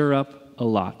can stir up a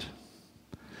lot.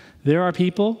 There are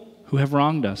people who have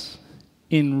wronged us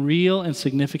in real and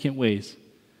significant ways.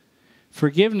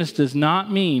 Forgiveness does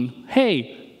not mean,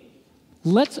 hey,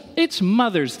 it's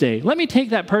Mother's Day. Let me take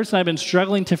that person I've been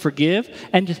struggling to forgive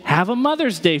and just have a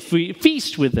Mother's Day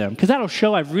feast with them, because that'll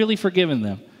show I've really forgiven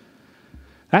them.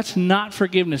 That's not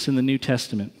forgiveness in the New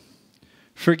Testament.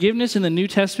 Forgiveness in the New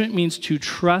Testament means to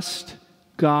trust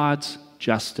God's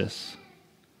justice.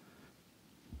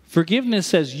 Forgiveness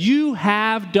says, you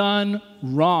have done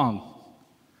wrong.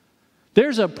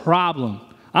 There's a problem.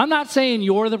 I'm not saying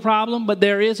you're the problem, but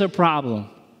there is a problem.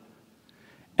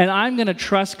 And I'm going to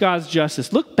trust God's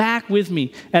justice. Look back with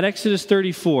me at Exodus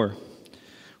 34.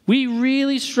 We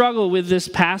really struggle with this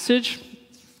passage.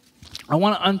 I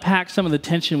want to unpack some of the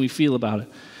tension we feel about it.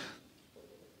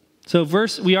 So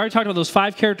we already talked about those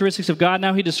 5 characteristics of God.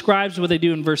 Now he describes what they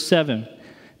do in verse 7.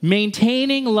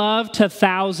 Maintaining love to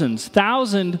thousands.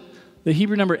 Thousand, the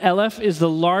Hebrew number Aleph, is the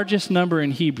largest number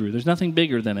in Hebrew. There's nothing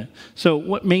bigger than it.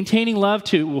 So maintaining love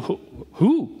to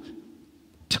who?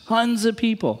 Tons of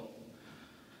people.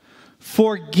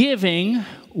 Forgiving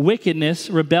wickedness,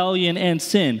 rebellion, and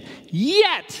sin.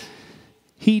 Yet,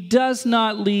 he does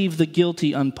not leave the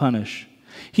guilty unpunished.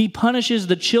 He punishes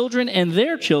the children and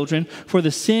their children for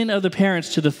the sin of the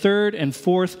parents to the 3rd and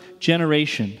 4th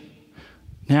generation.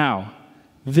 Now,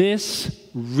 this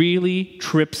really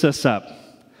trips us up.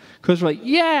 Because we're like,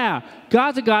 yeah,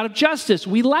 God's a God of justice.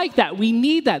 We like that. We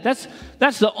need that. That's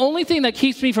the only thing that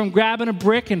keeps me from grabbing a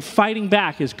brick and fighting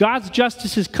back is God's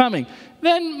justice is coming.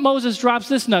 Then Moses drops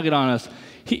this nugget on us.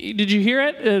 Did you hear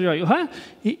it? Huh?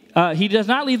 He does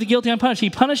not leave the guilty unpunished.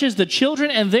 He punishes the children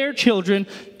and their children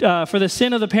for the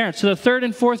sin of the parents. To the 3rd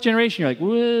and 4th generation. You're like,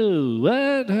 whoa,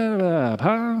 what?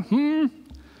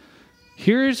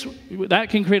 That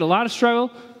can create a lot of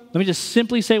struggle. Let me just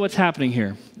simply say what's happening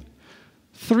here.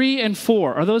 3 and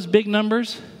 4, are those big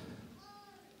numbers?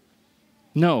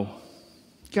 No.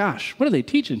 Gosh, what do they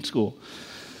teach in school?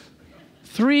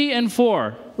 3 and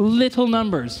 4, little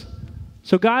numbers.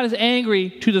 So God is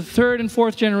angry to the 3rd and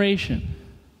 4th generation.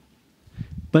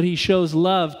 But he shows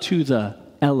love to the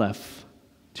Aleph,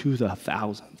 to the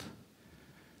 1000th.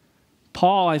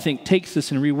 Paul, I think, takes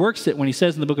this and reworks it when he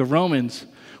says in the book of Romans,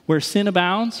 where sin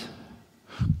abounds,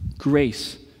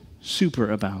 grace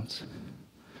superabounds.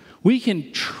 We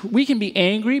can be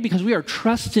angry because we are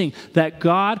trusting that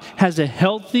God has a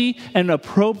healthy and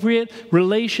appropriate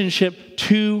relationship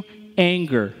to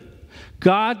anger.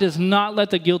 God does not let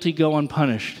the guilty go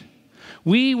unpunished.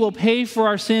 We will pay for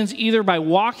our sins either by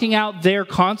walking out their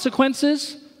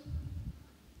consequences,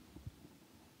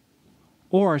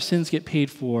 or our sins get paid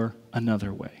for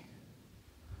another way.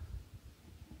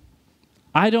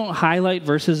 I don't highlight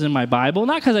verses in my Bible,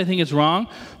 not because I think it's wrong,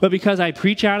 but because I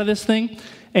preach out of this thing,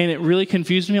 and it really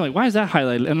confused me. Like, why is that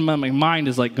highlighted? And my mind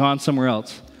is like gone somewhere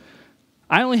else.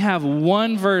 I only have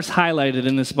one verse highlighted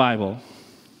in this Bible.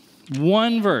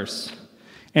 One verse.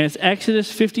 And it's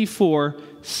Exodus 54,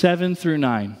 7 through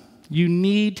 9. You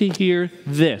need to hear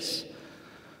this.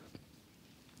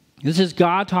 This is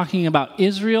God talking about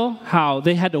Israel, how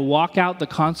they had to walk out the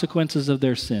consequences of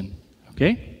their sin.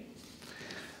 Okay?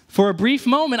 For a brief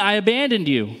moment, I abandoned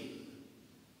you.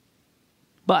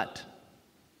 But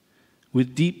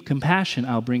with deep compassion,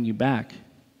 I'll bring you back.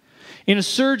 In a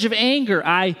surge of anger,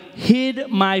 I hid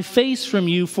my face from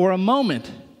you for a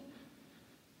moment.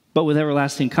 But with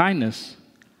everlasting kindness,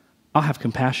 I'll have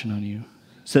compassion on you,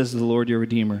 says the Lord your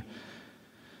Redeemer.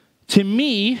 To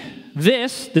me,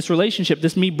 this relationship,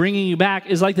 this me bringing you back,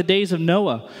 is like the days of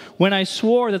Noah, when I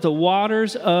swore that the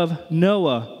waters of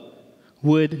Noah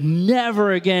would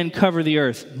never again cover the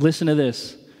earth. Listen to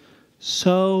this.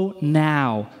 So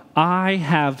now I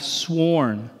have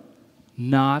sworn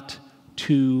not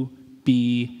to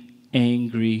be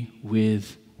angry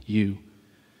with you,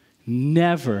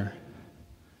 never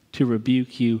to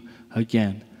rebuke you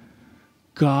again.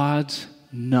 God's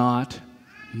not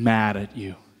mad at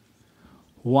you.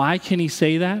 Why can he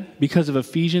say that? Because of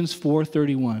Ephesians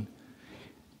 4:31.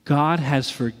 God has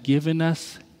forgiven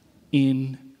us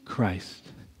in Christ.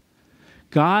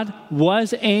 God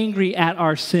was angry at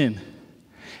our sin.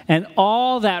 And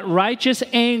all that righteous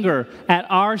anger at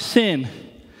our sin,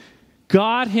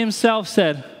 God himself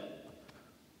said,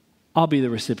 I'll be the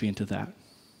recipient of that.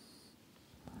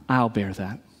 I'll bear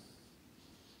that.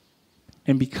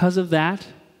 And because of that,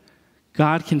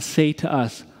 God can say to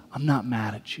us, I'm not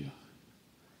mad at you.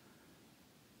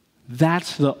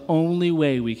 That's the only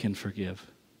way we can forgive.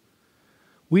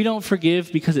 We don't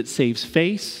forgive because it saves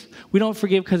face. We don't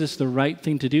forgive because it's the right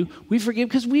thing to do. We forgive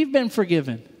because we've been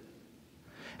forgiven.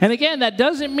 And again, that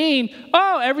doesn't mean,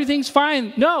 oh, everything's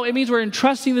fine. No, it means we're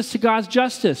entrusting this to God's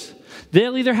justice.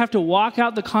 They'll either have to walk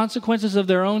out the consequences of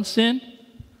their own sin,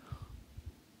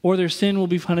 or their sin will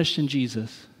be punished in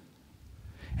Jesus.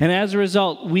 And as a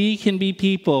result, we can be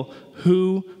people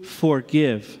who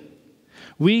forgive.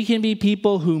 We can be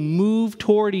people who move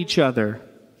toward each other.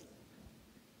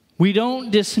 We don't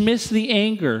dismiss the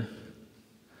anger,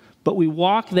 but we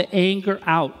walk the anger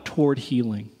out toward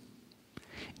healing.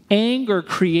 Anger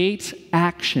creates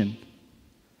action.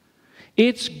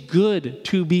 It's good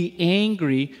to be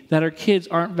angry that our kids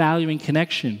aren't valuing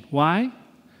connection. Why?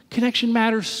 Connection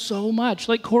matters so much.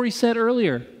 Like Corey said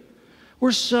earlier,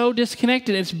 we're so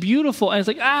disconnected. It's beautiful. And it's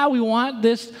like, we want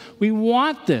this. We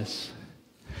want this.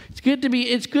 It's good to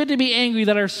be angry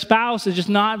that our spouse is just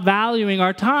not valuing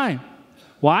our time.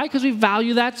 Why? Because we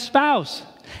value that spouse.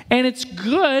 And it's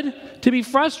good to be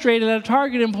frustrated at a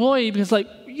Target employee because, like,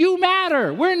 you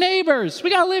matter. We're neighbors. We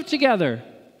got to live together.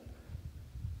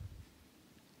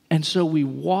 And so we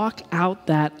walk out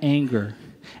that anger.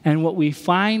 And what we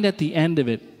find at the end of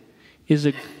it is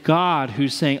a God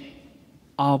who's saying,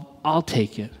 I'll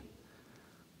take it.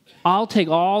 I'll take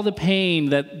all the pain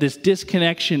that this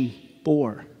disconnection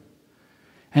bore.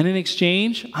 And in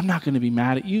exchange, I'm not going to be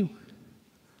mad at you.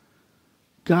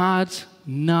 God's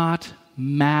not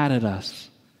mad at us.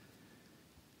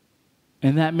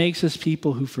 And that makes us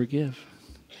people who forgive.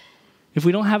 If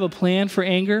we don't have a plan for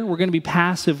anger, we're going to be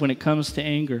passive when it comes to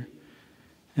anger.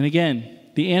 And again,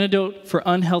 the antidote for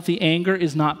unhealthy anger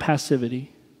is not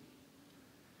passivity.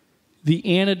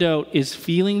 The antidote is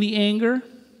feeling the anger,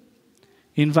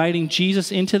 inviting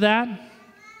Jesus into that,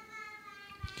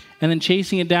 and then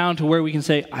chasing it down to where we can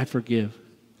say, I forgive.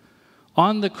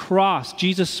 On the cross,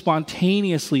 Jesus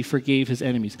spontaneously forgave his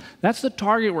enemies. That's the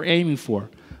target we're aiming for.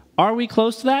 Are we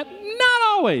close to that? Not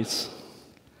always.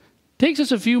 Takes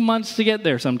us a few months to get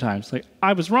there sometimes. Like,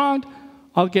 I was wronged,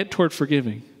 I'll get toward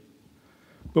forgiving.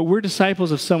 But we're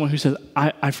disciples of someone who says,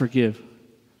 I forgive.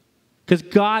 Because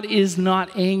God is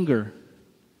not anger.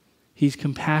 He's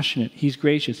compassionate. He's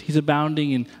gracious. He's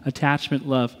abounding in attachment,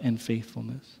 love, and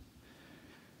faithfulness.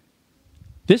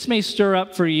 This may stir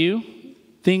up for you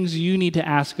things you need to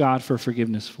ask God for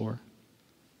forgiveness for.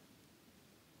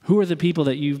 Who are the people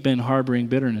that you've been harboring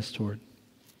bitterness toward?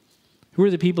 Who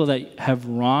are the people that have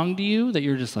wronged you that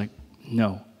you're just like,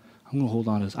 no, I'm going to hold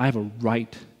on to this. I have a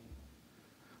right.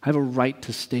 I have a right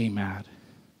to stay mad.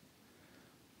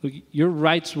 Look, your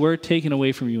rights were taken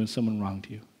away from you when someone wronged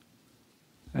you.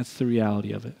 That's the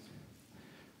reality of it.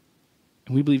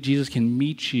 And we believe Jesus can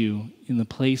meet you in the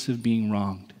place of being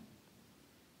wronged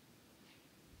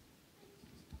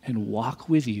and walk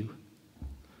with you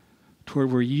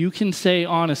toward where you can say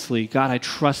honestly, God, I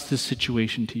trust this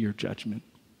situation to your judgment.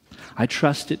 I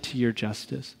trust it to your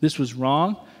justice. This was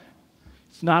wrong.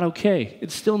 It's not okay.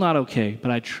 It's still not okay,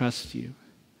 but I trust you.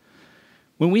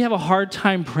 When we have a hard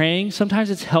time praying,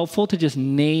 sometimes it's helpful to just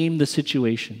name the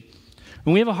situation.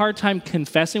 When we have a hard time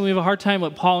confessing, we have a hard time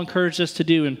what Paul encouraged us to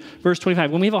do in verse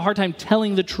 25. When we have a hard time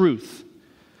telling the truth,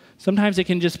 sometimes it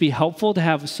can just be helpful to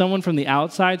have someone from the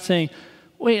outside saying,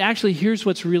 wait, actually, here's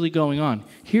what's really going on.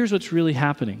 Here's what's really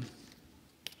happening.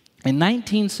 In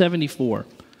 1974,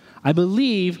 I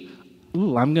believe,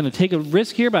 I'm going to take a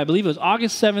risk here, but I believe it was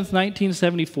August 7th,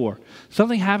 1974.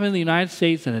 Something happened in the United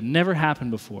States that had never happened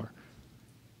before.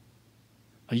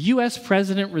 A U.S.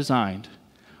 president resigned.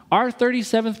 Our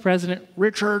 37th president,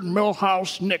 Richard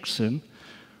Milhous Nixon,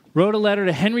 wrote a letter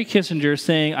to Henry Kissinger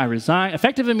saying, I resign,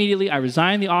 effective immediately, I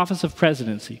resign the office of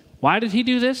presidency. Why did he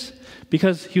do this?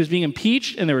 Because he was being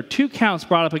impeached and there were 2 counts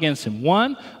brought up against him.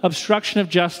 1, obstruction of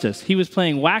justice. He was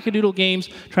playing wackadoodle games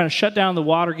trying to shut down the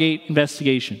Watergate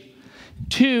investigation.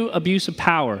 2, abuse of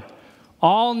power.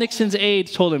 All Nixon's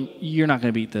aides told him, you're not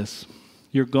going to beat this.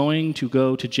 You're going to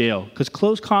go to jail. Because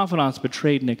close confidants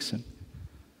betrayed Nixon.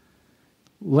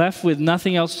 Left with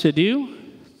nothing else to do,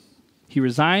 he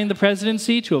resigned the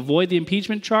presidency to avoid the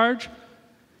impeachment charge,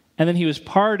 and then he was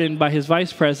pardoned by his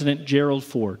vice president, Gerald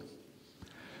Ford.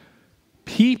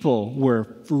 People were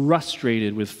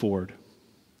frustrated with Ford.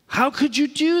 How could you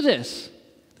do this?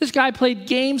 This guy played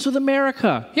games with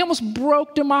America. He almost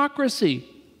broke democracy.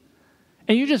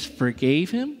 And you just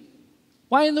forgave him?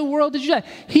 Why in the world did you do that?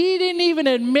 He didn't even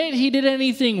admit he did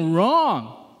anything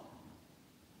wrong.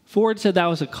 Ford said that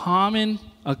was a common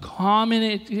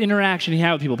interaction he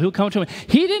had with people. People come to him.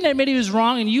 He didn't admit he was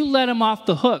wrong, and you let him off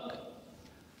the hook.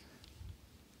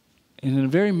 And in a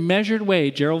very measured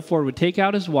way, Gerald Ford would take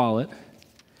out his wallet,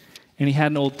 and he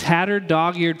had an old tattered,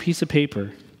 dog-eared piece of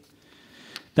paper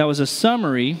that was a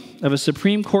summary of a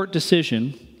Supreme Court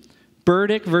decision,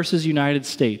 Burdick versus United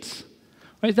States.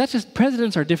 Right? That's just,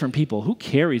 presidents are different people. Who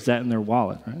carries that in their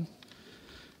wallet, right?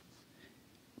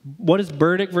 What does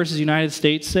Burdick versus United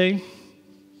States say?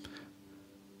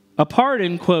 A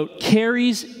pardon, quote,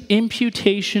 carries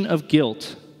imputation of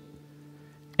guilt.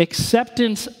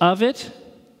 Acceptance of it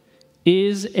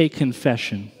is a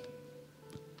confession.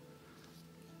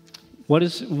 What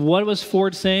was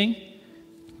Ford saying?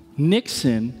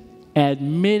 Nixon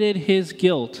admitted his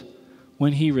guilt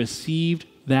when he received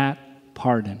that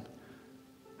pardon.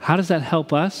 How does that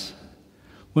help us?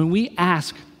 When we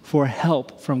ask for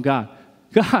help from God.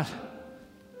 God,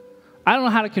 I don't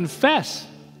know how to confess.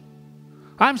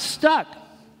 I'm stuck.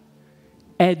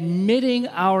 Admitting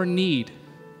our need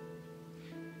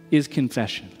is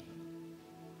confession.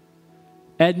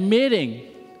 Admitting,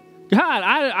 God,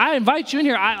 I invite you in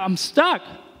here. I'm stuck,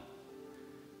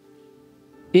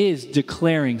 is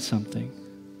declaring something.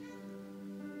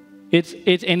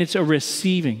 It's a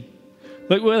receiving.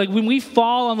 Like when we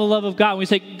fall on the love of God, when we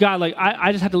say, God, like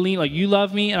I just have to lean, like you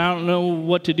love me and I don't know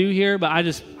what to do here, but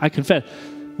I confess.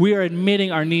 We are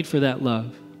admitting our need for that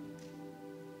love.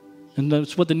 And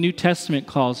that's what the New Testament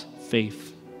calls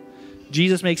faith.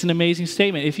 Jesus makes an amazing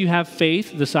statement. If you have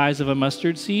faith the size of a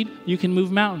mustard seed, you can move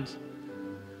mountains.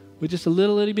 With just a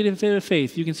little bit of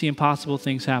faith, you can see impossible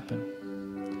things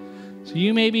happen. So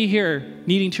you may be here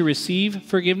needing to receive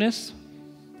forgiveness,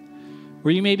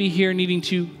 or you may be here needing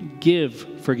to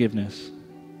give forgiveness.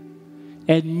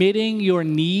 Admitting your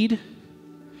need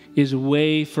is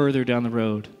way further down the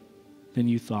road than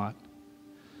you thought.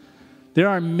 There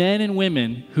are men and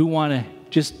women who want to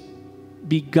just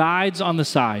be guides on the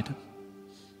side.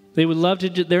 They would love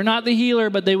to, they're not the healer,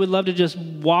 but they would love to just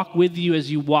walk with you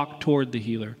as you walk toward the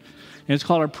healer. And it's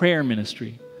called our prayer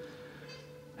ministry.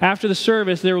 After the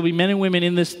service, there will be men and women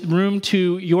in this room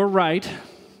to your right,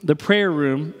 the prayer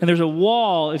room, and there's a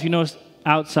wall, if you notice,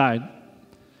 outside.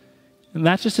 And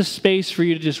that's just a space for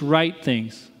you to just write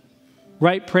things,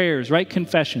 write prayers, write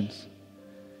confessions,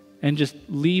 and just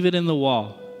leave it in the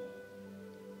wall.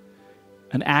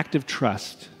 An act of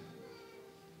trust.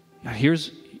 Now I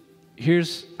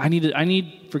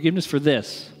need forgiveness for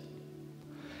this.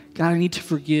 God, I need to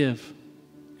forgive.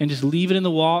 And just leave it in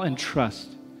the wall and trust.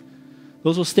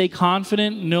 Those will stay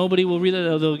confident. Nobody will read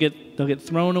it. They'll get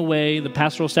thrown away. The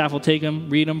pastoral staff will take them,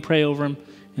 read them, pray over them,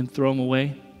 and throw them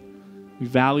away. We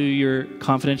value your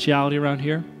confidentiality around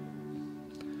here.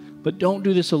 But don't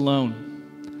do this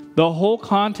alone. The whole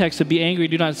context of be angry,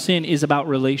 do not sin is about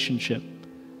relationship.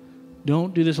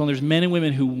 Don't do this alone. There's men and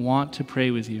women who want to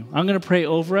pray with you. I'm going to pray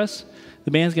over us.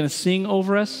 The band's going to sing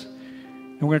over us.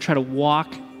 And we're going to try to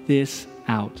walk this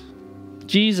out.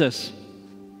 Jesus.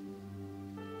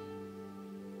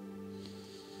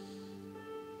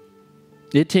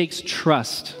 It takes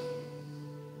trust.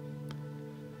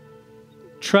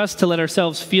 Trust to let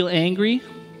ourselves feel angry.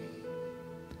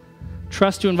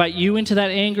 Trust to invite you into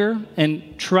that anger.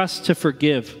 And trust to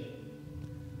forgive.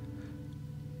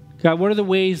 God, what are the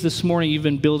ways this morning you've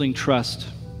been building trust?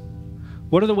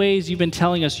 What are the ways you've been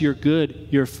telling us you're good,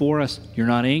 you're for us, you're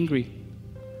not angry?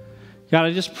 God,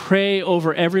 I just pray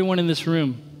over everyone in this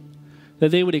room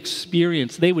that they would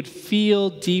experience, they would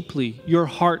feel deeply your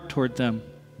heart toward them.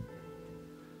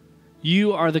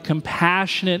 You are the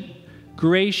compassionate,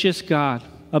 gracious God,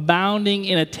 abounding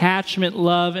in attachment,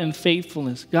 love, and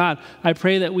faithfulness. God, I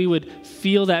pray that we would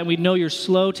feel that and we'd know you're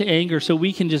slow to anger so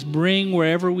we can just bring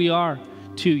wherever we are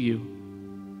to you,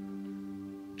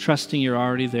 trusting you're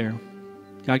already there.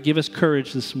 God, give us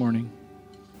courage this morning.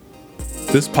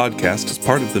 This podcast is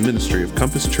part of the ministry of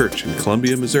Compass Church in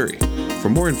Columbia, Missouri. For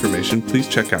more information, please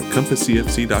check out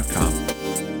compasscfc.com.